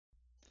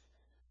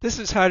This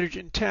is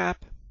hydrogen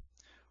tap.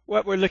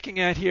 What we're looking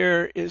at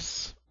here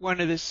is one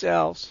of the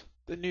cells,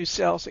 the new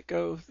cells that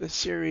go the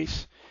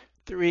series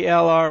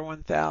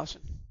 3LR1000.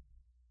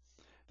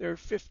 There are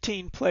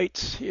 15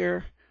 plates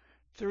here,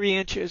 3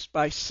 inches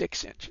by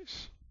 6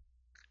 inches.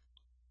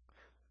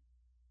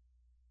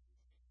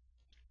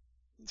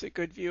 It's a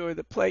good view of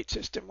the plate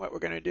system. What we're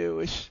going to do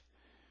is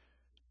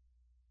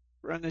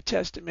run the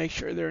test to make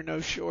sure there are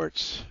no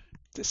shorts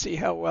to see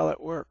how well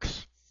it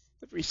works.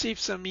 I've received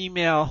some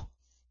email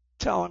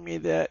telling me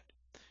that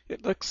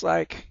it looks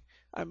like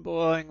I'm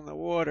boiling the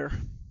water.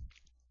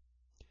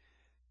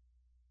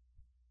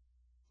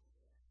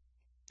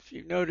 If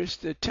you notice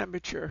the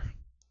temperature,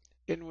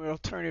 and we'll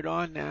turn it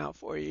on now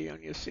for you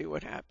and you'll see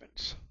what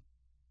happens.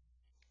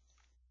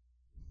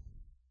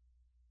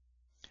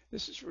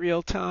 This is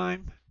real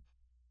time.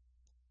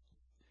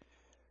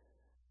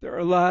 There are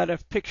a lot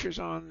of pictures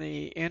on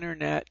the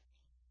internet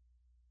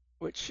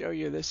which show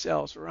you the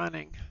cells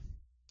running.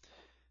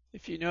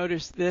 If you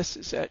notice, this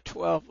is at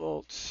 12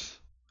 volts,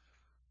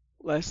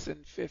 less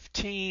than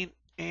 15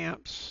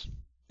 amps,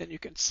 and you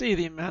can see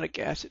the amount of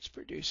gas it's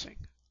producing.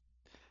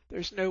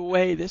 There's no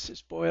way this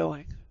is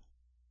boiling.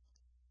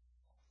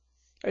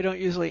 I don't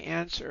usually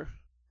answer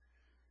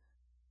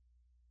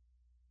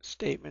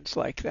statements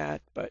like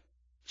that, but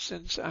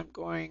since I'm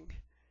going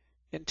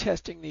and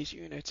testing these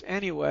units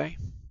anyway,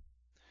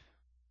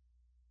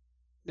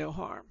 no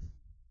harm.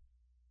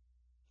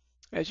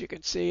 As you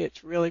can see,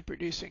 it's really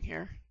producing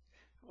here.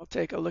 We'll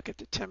take a look at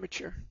the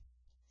temperature.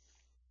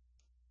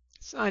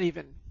 It's not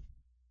even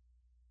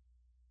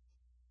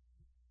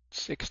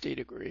 60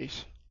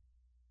 degrees.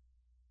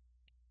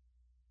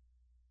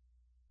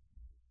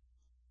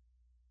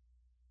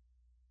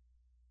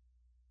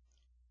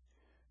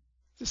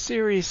 The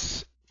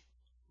series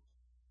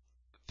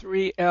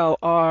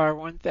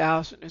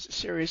 3LR1000 is a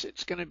series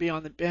that's going to be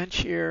on the bench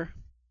here,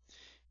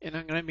 and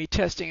I'm going to be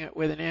testing it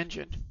with an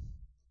engine.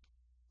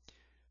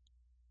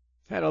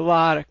 I've had a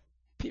lot of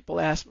people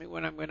ask me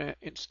when I'm going to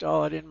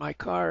install it in my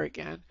car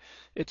again.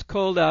 It's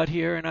cold out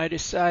here, and I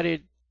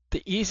decided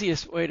the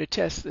easiest way to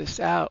test this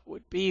out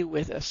would be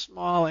with a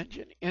small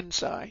engine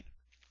inside.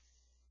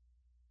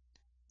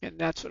 And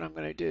that's what I'm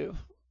going to do.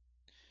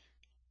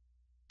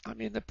 I'm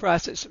in the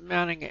process of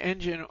mounting an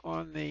engine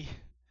on the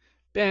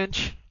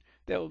bench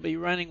that will be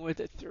running with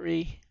a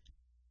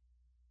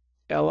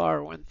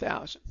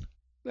 3LR1000.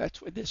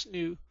 That's with this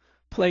new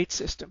plate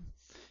system.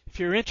 If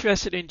you're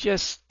interested in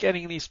just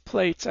getting these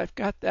plates, I've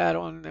got that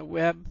on the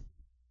web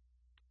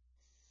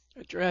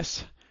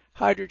address,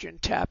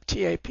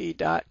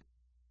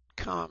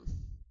 hydrogentap.com.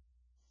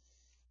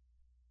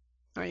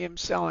 I am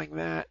selling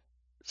that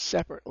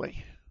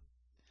separately.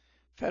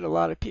 I've had a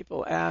lot of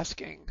people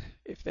asking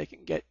if they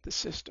can get the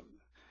system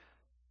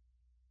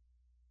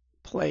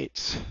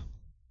plates.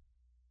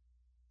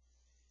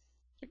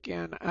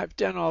 Again, I've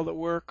done all the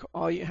work.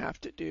 All you have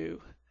to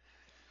do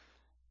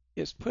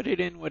is put it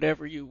in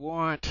whatever you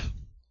want.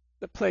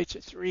 The plates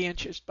are 3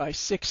 inches by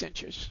 6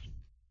 inches.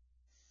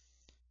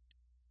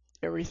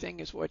 Everything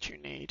is what you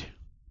need.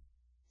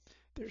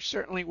 They're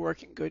certainly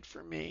working good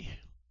for me.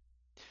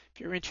 If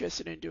you're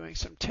interested in doing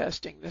some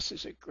testing, this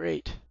is a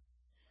great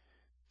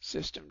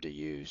system to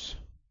use.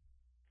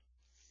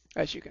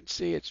 As you can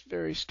see, it's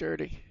very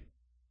sturdy.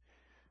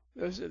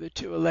 Those are the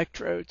 2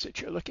 electrodes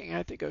that you're looking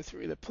at that go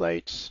through the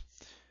plates.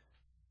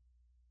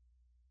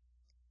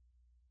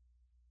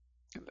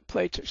 And the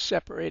plates are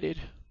separated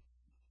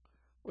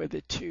with the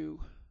 2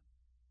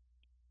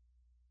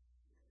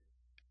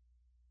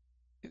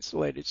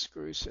 insulated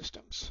screw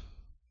systems.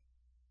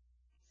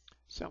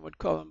 Some would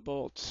call them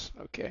bolts.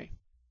 Okay,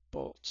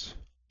 bolts.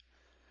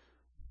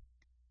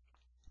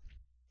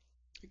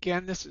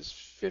 Again, this is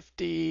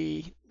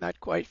 50, not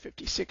quite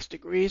 56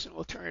 degrees, and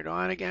we'll turn it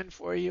on again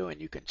for you,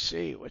 and you can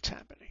see what's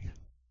happening.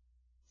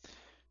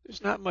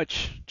 There's not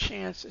much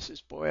chance this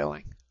is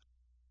boiling.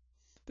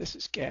 This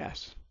is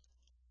gas.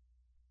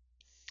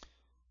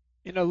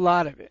 And a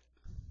lot of it.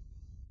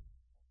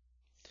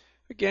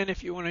 Again,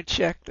 if you want to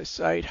check the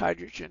site,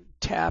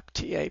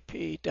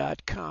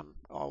 hydrogentap.com,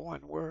 all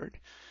one word,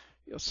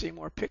 you'll see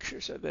more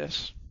pictures of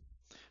this.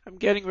 I'm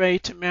getting ready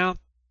to mount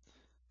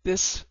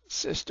this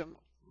system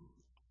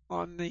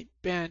on the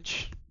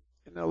bench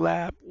in the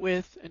lab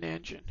with an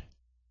engine,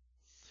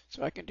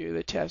 so I can do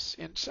the tests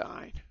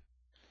inside.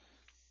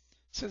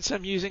 Since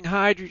I'm using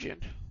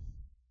hydrogen,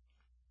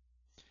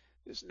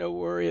 there's no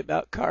worry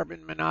about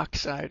carbon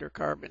monoxide or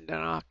carbon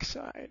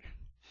dioxide,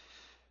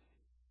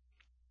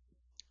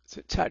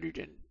 since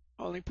hydrogen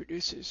only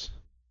produces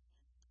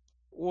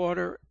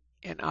water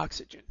and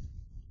oxygen.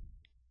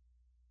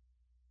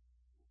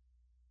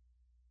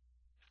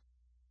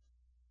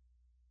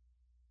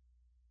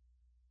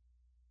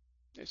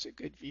 There's a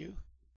good view.